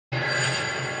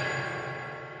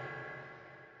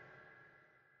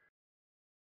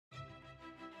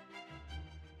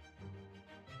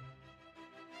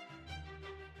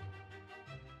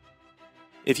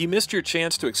If you missed your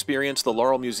chance to experience the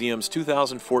Laurel Museum's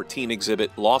 2014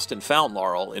 exhibit Lost and Found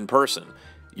Laurel in person,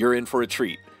 you're in for a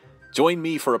treat. Join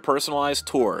me for a personalized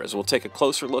tour as we'll take a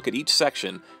closer look at each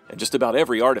section and just about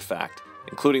every artifact,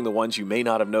 including the ones you may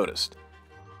not have noticed.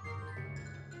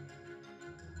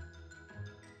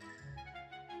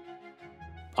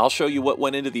 I'll show you what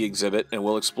went into the exhibit and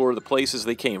we'll explore the places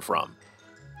they came from.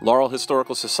 Laurel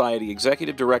Historical Society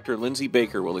Executive Director Lindsey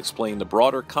Baker will explain the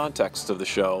broader context of the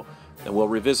show, and we'll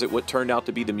revisit what turned out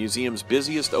to be the museum's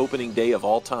busiest opening day of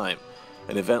all time,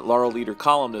 an event Laurel Leader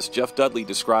columnist Jeff Dudley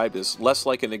described as less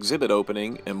like an exhibit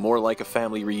opening and more like a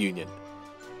family reunion.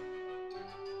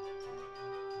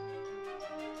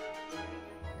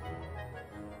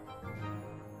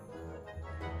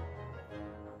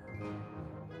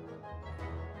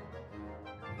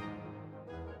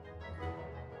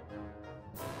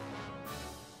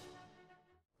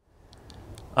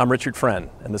 I'm Richard Friend,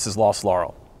 and this is Lost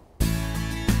Laurel.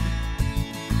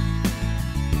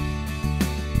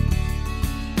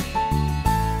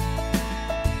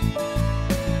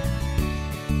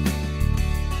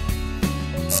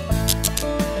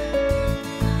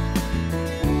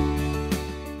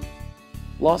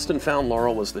 Lost and Found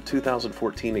Laurel was the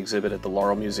 2014 exhibit at the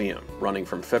Laurel Museum, running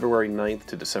from February 9th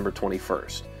to December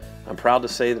 21st. I'm proud to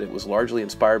say that it was largely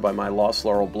inspired by my Lost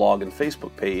Laurel blog and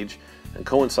Facebook page and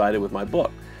coincided with my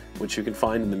book, which you can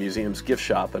find in the museum's gift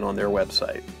shop and on their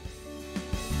website.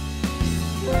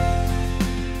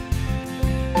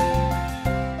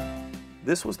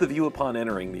 This was the view upon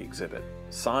entering the exhibit.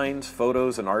 Signs,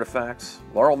 photos, and artifacts,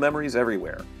 Laurel memories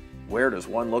everywhere. Where does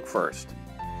one look first?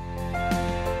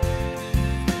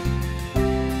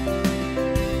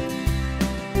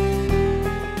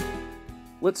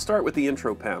 Let's start with the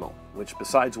intro panel, which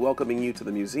besides welcoming you to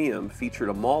the museum, featured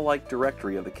a mall-like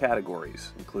directory of the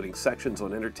categories, including sections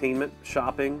on entertainment,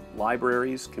 shopping,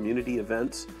 libraries, community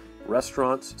events,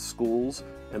 restaurants, schools,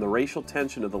 and the racial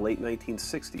tension of the late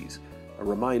 1960s, a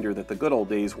reminder that the good old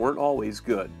days weren't always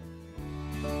good.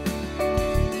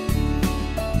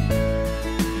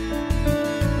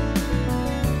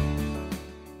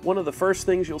 One of the first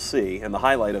things you'll see, and the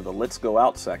highlight of the Let's Go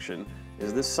Out section,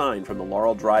 is this sign from the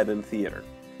Laurel Drive-In Theater.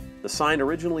 The sign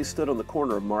originally stood on the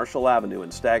corner of Marshall Avenue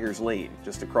and Staggers Lane,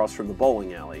 just across from the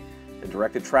bowling alley, and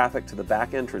directed traffic to the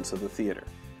back entrance of the theater.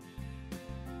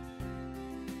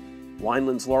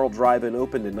 Wineland's Laurel Drive-In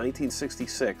opened in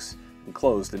 1966 and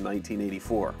closed in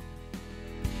 1984.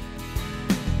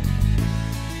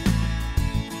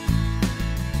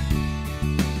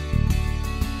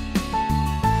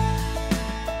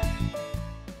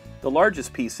 The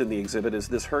largest piece in the exhibit is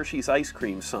this Hershey's ice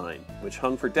cream sign, which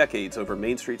hung for decades over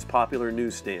Main Street's popular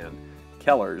newsstand,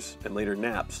 Keller's, and later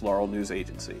Knapp's Laurel News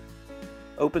Agency.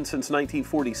 Opened since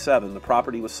 1947, the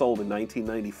property was sold in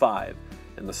 1995,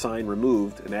 and the sign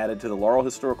removed and added to the Laurel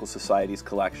Historical Society's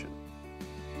collection.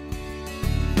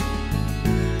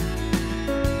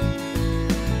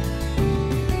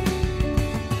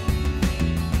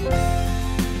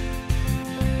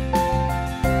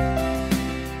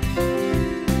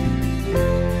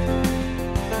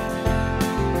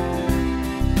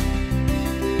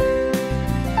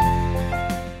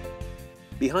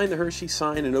 Behind the Hershey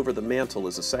sign and over the mantel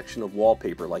is a section of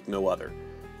wallpaper like no other.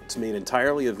 It's made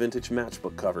entirely of vintage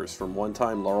matchbook covers from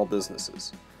one-time Laurel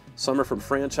businesses. Some are from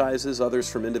franchises, others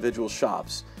from individual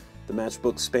shops. The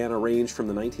matchbooks span a range from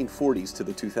the 1940s to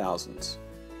the 2000s.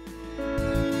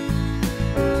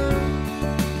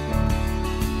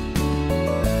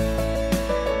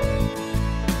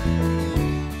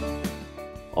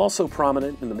 Also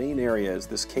prominent in the main area is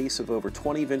this case of over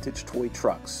 20 vintage toy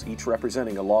trucks, each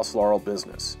representing a Lost Laurel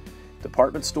business.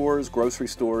 Department stores, grocery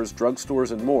stores,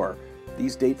 drugstores, and more,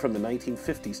 these date from the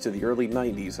 1950s to the early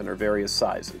 90s and are various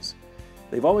sizes.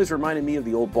 They've always reminded me of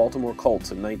the old Baltimore Colts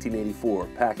in 1984,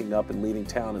 packing up and leaving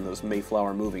town in those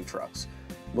Mayflower moving trucks.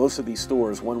 Most of these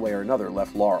stores, one way or another,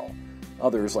 left Laurel.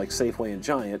 Others, like Safeway and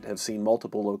Giant, have seen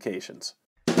multiple locations.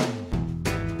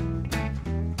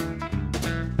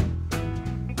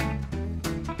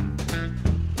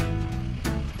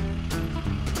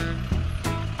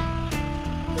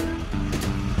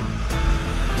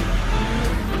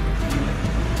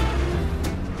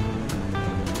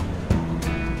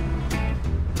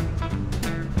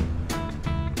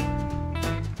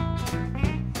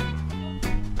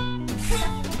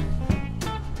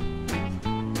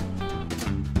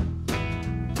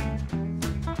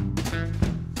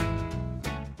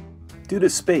 Due to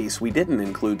space, we didn't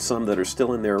include some that are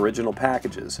still in their original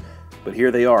packages, but here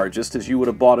they are, just as you would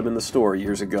have bought them in the store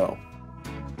years ago.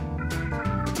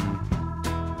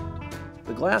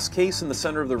 The glass case in the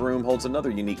center of the room holds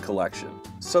another unique collection.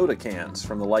 Soda cans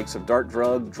from the likes of Dart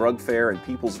Drug, Drug Fair, and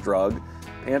People's Drug,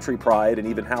 Pantry Pride, and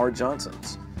even Howard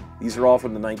Johnson's. These are all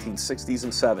from the 1960s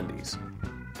and 70s.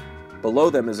 Below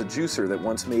them is a juicer that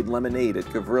once made lemonade at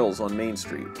Gavrill's on Main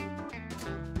Street.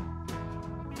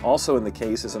 Also in the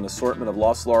case is an assortment of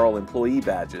Lost Laurel employee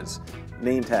badges,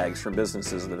 name tags from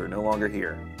businesses that are no longer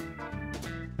here.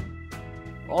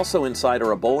 Also inside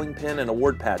are a bowling pin and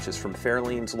award patches from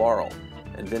Fairlane's Laurel,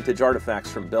 and vintage artifacts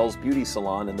from Belle's Beauty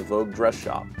Salon and the Vogue Dress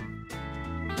Shop.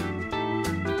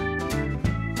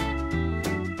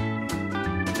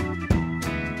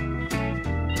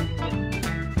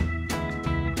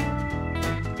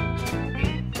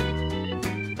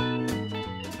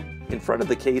 In front of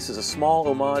the case is a small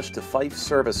homage to Fife's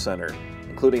Service Center,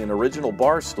 including an original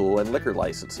bar stool and liquor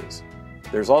licenses.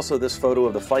 There's also this photo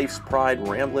of the Fife's Pride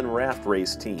Ramblin' Raft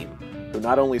Race team, who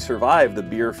not only survived the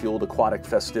beer-fueled aquatic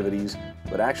festivities,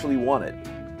 but actually won it.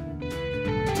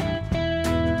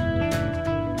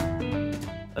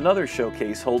 Another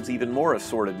showcase holds even more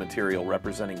assorted material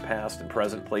representing past and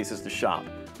present places to shop.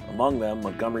 Among them,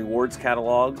 Montgomery Ward's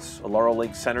catalogs, a Laurel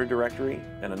Lake Center directory,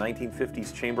 and a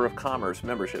 1950s Chamber of Commerce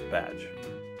membership badge.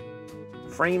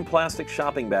 Framed plastic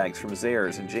shopping bags from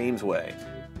Zayre's and Jamesway,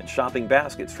 and shopping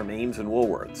baskets from Ames and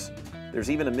Woolworth's. There's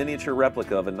even a miniature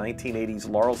replica of a 1980s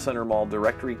Laurel Center Mall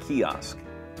directory kiosk.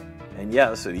 And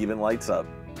yes, it even lights up.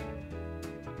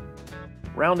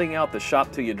 Rounding out the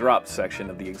Shop Till You Drop section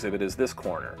of the exhibit is this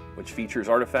corner, which features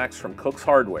artifacts from Cook's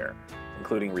Hardware,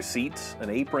 including receipts, an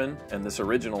apron, and this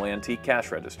original antique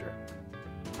cash register.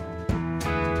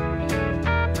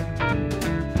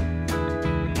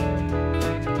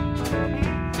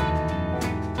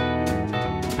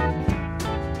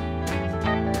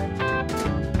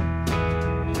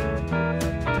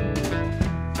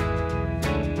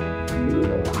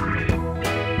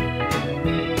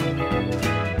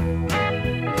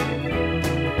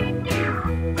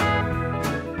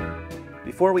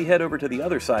 Before we head over to the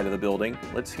other side of the building,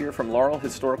 let's hear from Laurel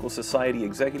Historical Society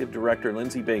Executive Director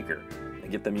Lindsey Baker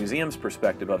and get the museum's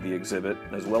perspective of the exhibit,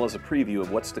 as well as a preview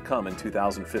of what's to come in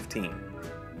 2015.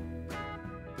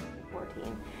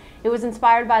 It was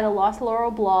inspired by the Lost Laurel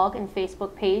blog and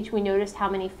Facebook page. We noticed how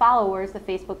many followers the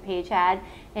Facebook page had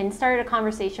and started a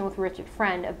conversation with Richard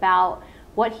Friend about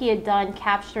what he had done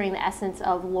capturing the essence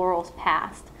of Laurel's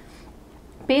past.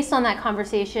 Based on that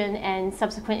conversation and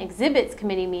subsequent exhibits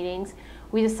committee meetings,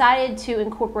 we decided to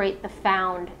incorporate the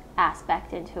found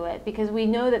aspect into it because we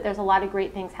know that there's a lot of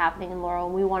great things happening in Laurel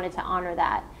and we wanted to honor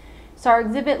that. So our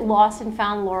exhibit, Lost and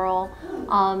Found Laurel,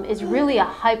 is really a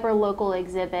hyper-local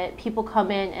exhibit. People come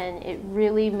in and it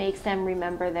really makes them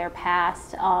remember their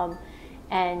past.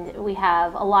 And we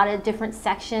have a lot of different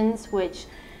sections which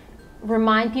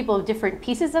remind people of different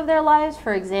pieces of their lives.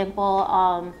 For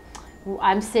example,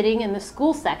 I'm sitting in the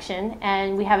school section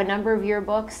and we have a number of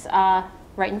yearbooks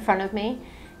right in front of me,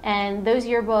 and those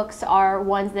yearbooks are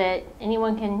ones that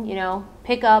anyone can,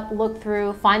 pick up, look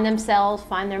through, find themselves,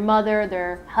 find their mother,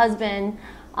 their husband,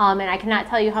 and I cannot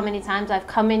tell you how many times I've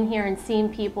come in here and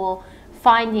seen people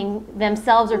finding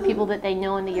themselves or people that they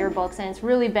know in the yearbooks, and it's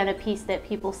really been a piece that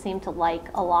people seem to like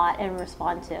a lot and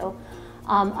respond to.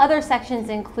 Other sections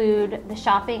include the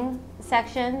shopping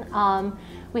section.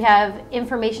 We have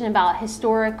information about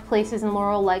historic places in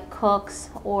Laurel like Cook's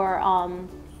or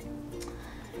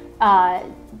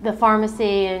the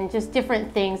pharmacy and just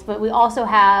different things, but we also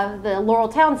have the Laurel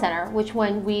Town Center, which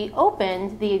when we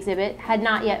opened the exhibit had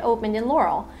not yet opened in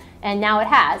Laurel, and now it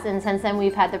has, and since then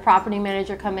we've had the property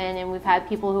manager come in and we've had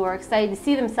people who are excited to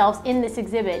see themselves in this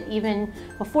exhibit even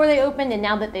before they opened and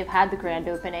now that they've had the grand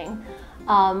opening.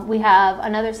 We have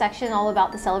another section all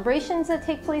about the celebrations that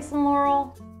take place in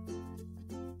Laurel.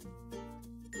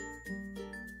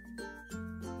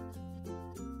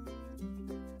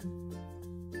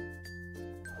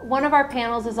 One of our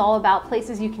panels is all about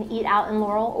places you can eat out in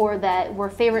Laurel or that were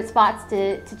favorite spots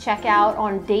to check out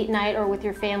on date night or with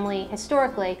your family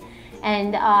historically.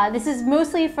 And this is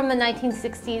mostly from the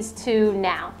 1960s to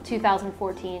now,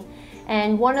 2014.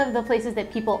 And one of the places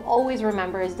that people always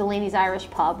remember is Delaney's Irish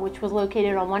Pub, which was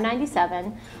located on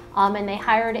 197. And they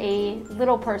hired a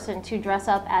little person to dress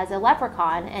up as a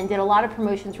leprechaun and did a lot of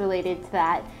promotions related to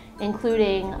that,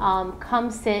 including come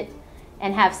sit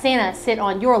and have Santa sit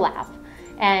on your lap.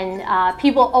 And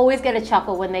people always get a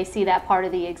chuckle when they see that part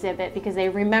of the exhibit because they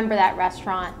remember that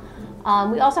restaurant.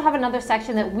 We also have another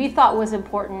section that we thought was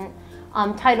important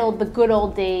titled The Good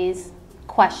Old Days ?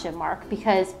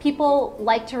 Because people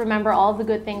like to remember all the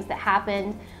good things that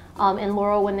happened in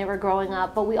Laurel when they were growing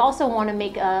up, but we also want to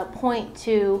make a point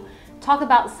to talk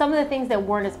about some of the things that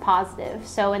weren't as positive.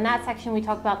 So in that section we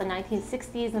talk about the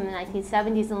 1960s and the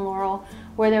 1970s in Laurel,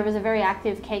 where there was a very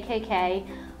active KKK.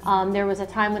 There was a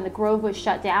time when the Grove was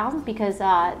shut down because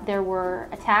there were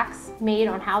attacks made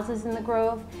on houses in the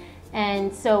Grove.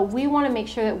 And so we want to make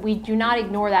sure that we do not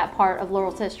ignore that part of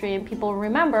Laurel's history, and people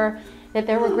remember that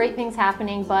there were great things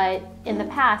happening, but in the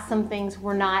past some things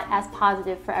were not as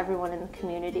positive for everyone in the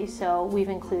community, so we've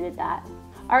included that.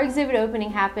 Our exhibit opening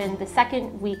happened the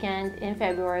second weekend in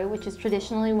February, which is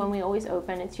traditionally when we always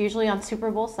open. It's usually on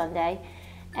Super Bowl Sunday,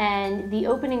 and the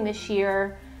opening this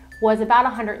year was about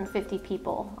 150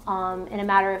 people in a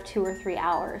matter of 2 or 3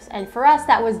 hours. And for us,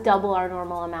 that was double our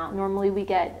normal amount. Normally we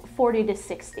get 40 to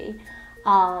 60.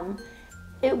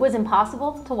 It was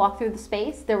impossible to walk through the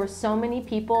space. There were so many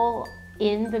people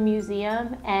in the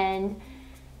museum, and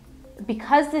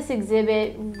because this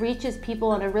exhibit reaches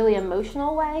people in a really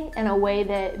emotional way, in a way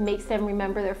that makes them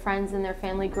remember their friends and their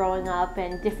family growing up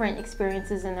and different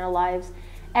experiences in their lives,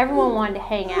 everyone wanted to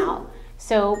hang out.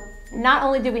 So not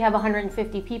only did we have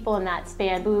 150 people in that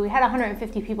span, but we had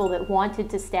 150 people that wanted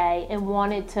to stay and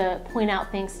wanted to point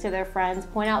out things to their friends,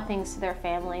 point out things to their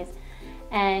families.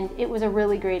 And it was a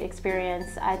really great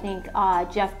experience. I think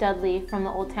Jeff Dudley from the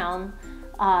Old Town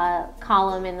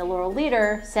column in the Laurel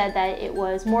Leader said that it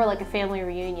was more like a family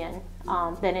reunion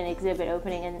than an exhibit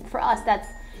opening. And for us,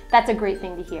 that's a great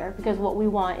thing to hear, because what we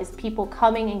want is people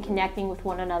coming and connecting with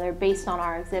one another based on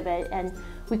our exhibit, and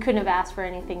we couldn't have asked for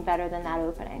anything better than that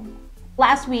opening.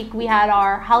 Last week we had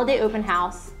our holiday open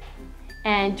house,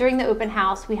 and during the open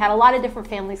house we had a lot of different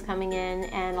families coming in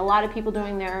and a lot of people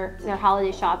doing their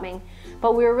holiday shopping,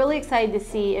 but we were really excited to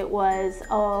see it was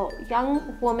a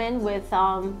young woman with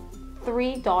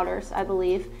 3 daughters, I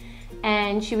believe,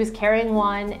 and she was carrying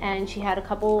one, and she had a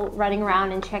couple running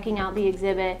around and checking out the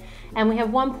exhibit. And we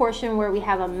have one portion where we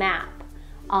have a map,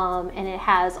 and it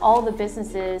has all the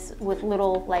businesses with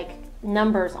little like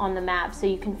numbers on the map, so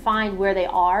you can find where they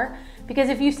are, because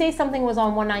if you say something was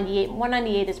on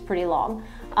 198 is pretty long.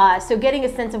 So getting a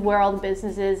sense of where all the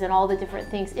businesses and all the different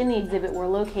things in the exhibit were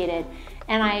located.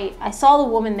 And I saw the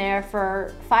woman there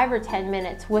for 5 or 10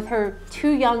 minutes with her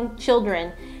 2 young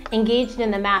children engaged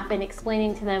in the map and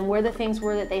explaining to them where the things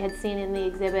were that they had seen in the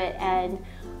exhibit, and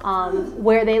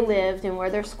where they lived and where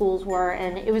their schools were.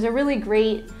 And it was a really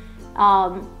great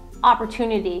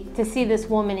opportunity to see this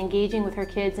woman engaging with her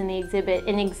kids in the exhibit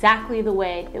in exactly the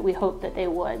way that we hoped that they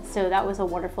would. So that was a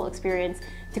wonderful experience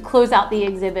to close out the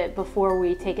exhibit before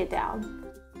we take it down.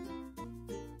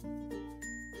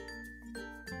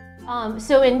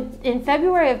 So in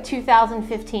February of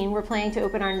 2015, we're planning to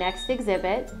open our next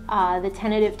exhibit. The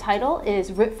tentative title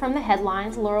is Ripped from the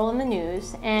Headlines, Laurel in the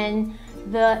News. And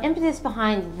the impetus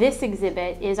behind this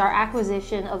exhibit is our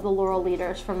acquisition of the Laurel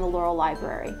Leaders from the Laurel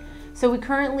Library. So we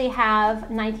currently have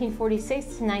 1946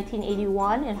 to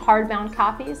 1981 in hardbound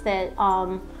copies that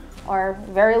are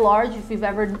very large. If you've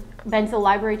ever been to the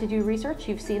library to do research,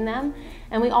 you've seen them.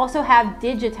 And we also have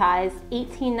digitized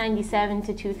 1897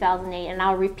 to 2008, and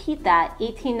I'll repeat that,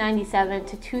 1897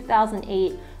 to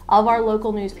 2008 of our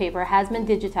local newspaper has been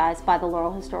digitized by the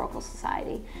Laurel Historical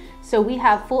Society. So we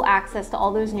have full access to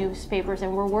all those newspapers,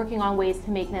 and we're working on ways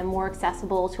to make them more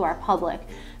accessible to our public.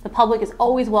 The public is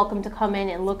always welcome to come in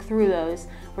and look through those.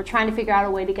 We're trying to figure out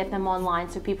a way to get them online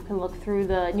so people can look through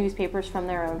the newspapers from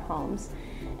their own homes.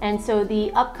 And so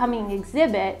the upcoming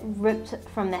exhibit, Ripped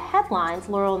from the Headlines,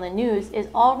 Laurel in the News, is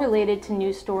all related to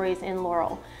news stories in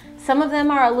Laurel. Some of them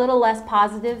are a little less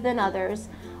positive than others,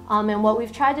 and what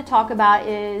we've tried to talk about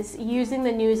is using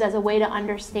the news as a way to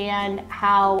understand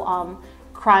how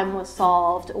crime was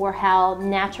solved or how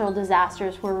natural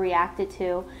disasters were reacted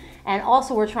to. And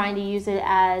also we're trying to use it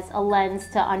as a lens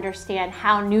to understand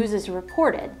how news is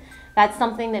reported. That's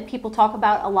something that people talk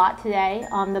about a lot today,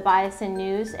 the bias in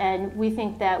news, and we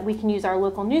think that we can use our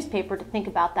local newspaper to think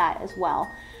about that as well.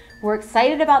 We're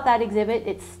excited about that exhibit.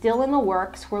 It's still in the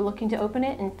works. We're looking to open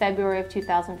it in February of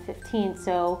 2015,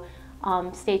 so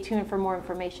stay tuned for more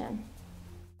information.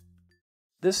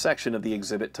 This section of the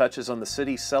exhibit touches on the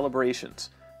city's celebrations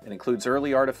and includes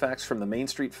early artifacts from the Main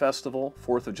Street Festival,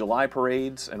 4th of July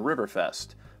parades, and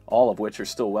Riverfest, all of which are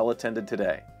still well attended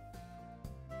today.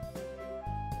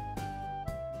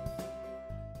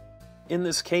 In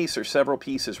this case are several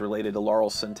pieces related to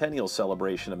Laurel's centennial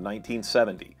celebration of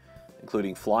 1970,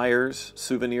 including flyers,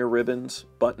 souvenir ribbons,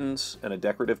 buttons, and a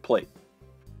decorative plate.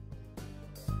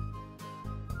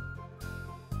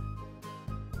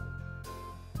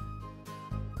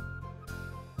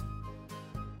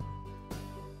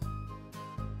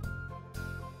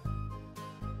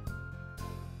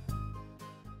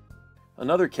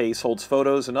 Another case holds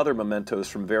photos and other mementos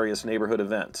from various neighborhood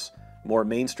events, more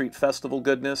Main Street Festival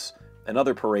goodness, and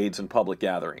other parades and public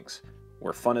gatherings,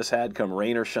 where fun is had come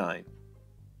rain or shine.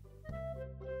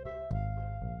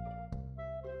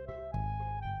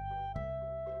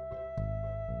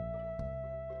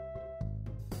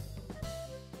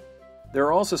 There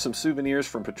are also some souvenirs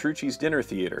from Petrucci's Dinner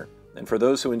Theater, and for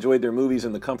those who enjoyed their movies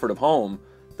in the comfort of home,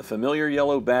 the familiar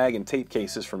yellow bag and tape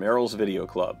cases from Errol's Video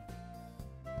Club.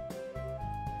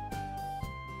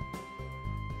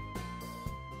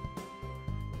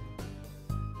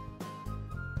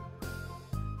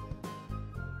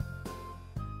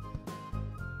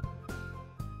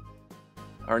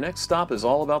 Our next stop is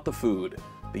all about the food.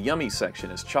 The Yummy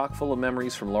section is chock full of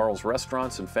memories from Laurel's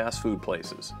restaurants and fast food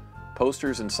places.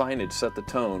 Posters and signage set the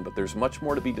tone, but there's much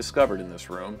more to be discovered in this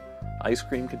room. Ice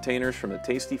cream containers from the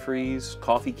Tasty Freeze,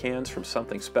 coffee cans from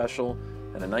Something Special,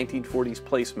 and a 1940s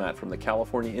placemat from the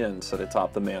California Inn set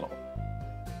atop the mantel.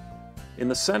 In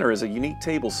the center is a unique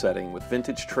table setting with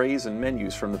vintage trays and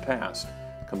menus from the past,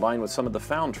 combined with some of the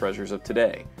found treasures of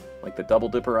today, like the Double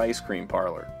Dipper ice cream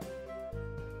parlor.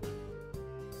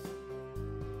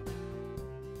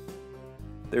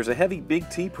 There's a heavy Big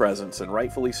T presence, and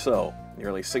rightfully so.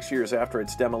 Nearly 6 years after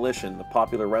its demolition, the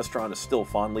popular restaurant is still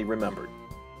fondly remembered.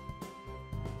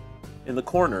 In the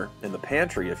corner, in the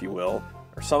pantry if you will,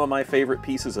 are some of my favorite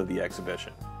pieces of the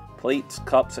exhibition. Plates,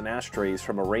 cups, and ashtrays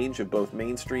from a range of both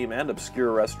mainstream and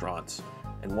obscure restaurants,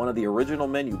 and one of the original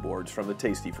menu boards from the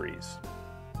Tasty Freeze.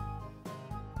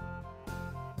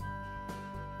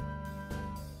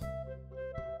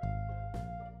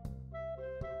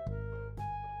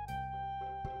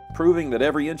 Proving that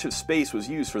every inch of space was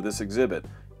used for this exhibit,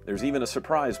 there's even a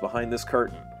surprise behind this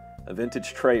curtain, a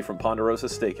vintage tray from Ponderosa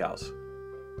Steakhouse.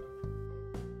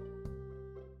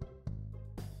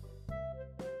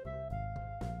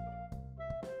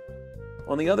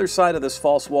 On the other side of this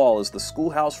false wall is the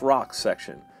Schoolhouse Rocks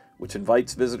section, which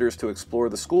invites visitors to explore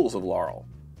the schools of Laurel.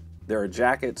 There are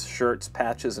jackets, shirts,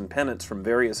 patches, and pennants from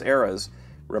various eras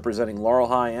representing Laurel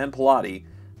High and Pilati,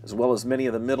 as well as many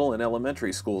of the middle and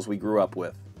elementary schools we grew up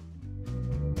with.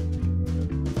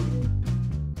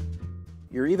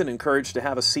 You're even encouraged to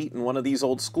have a seat in one of these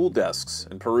old school desks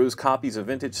and peruse copies of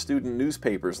vintage student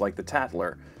newspapers like the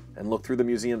Tatler and look through the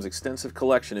museum's extensive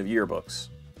collection of yearbooks.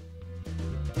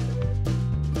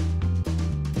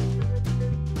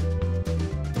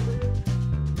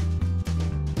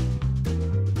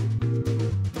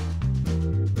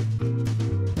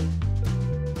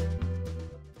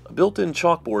 A built-in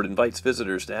chalkboard invites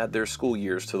visitors to add their school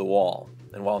years to the wall,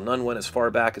 and while none went as far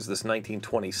back as this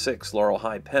 1926 Laurel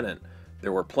High pennant,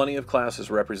 there were plenty of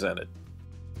classes represented.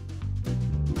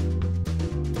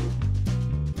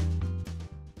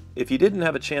 If you didn't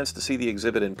have a chance to see the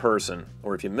exhibit in person,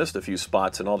 or if you missed a few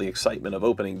spots in all the excitement of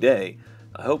opening day,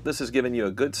 I hope this has given you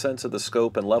a good sense of the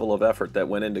scope and level of effort that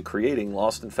went into creating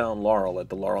Lost and Found Laurel at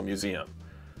the Laurel Museum.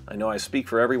 I know I speak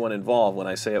for everyone involved when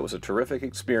I say it was a terrific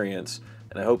experience,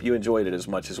 and I hope you enjoyed it as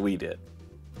much as we did.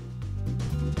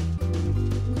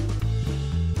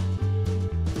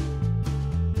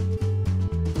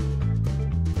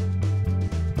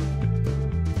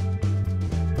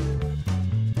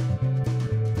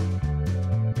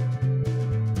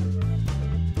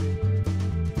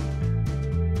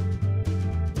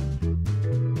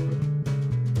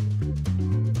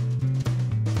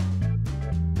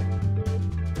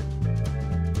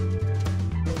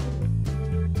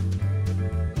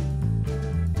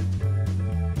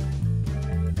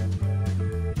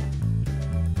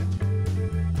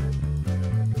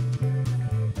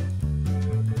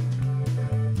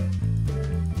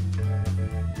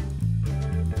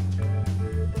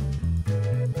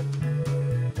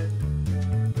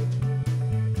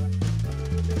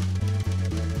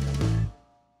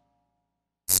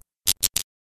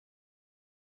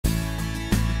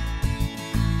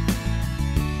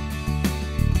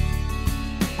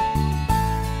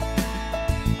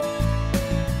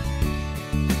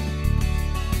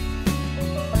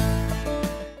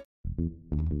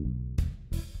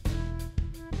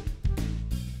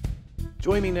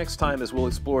 Join me next time as we'll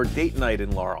explore date night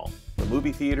in Laurel, the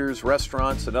movie theaters,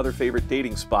 restaurants, and other favorite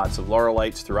dating spots of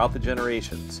Laurelites throughout the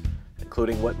generations,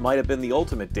 including what might have been the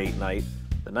ultimate date night,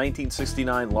 the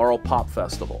 1969 Laurel Pop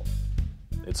Festival.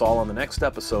 It's all on the next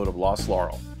episode of Lost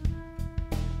Laurel.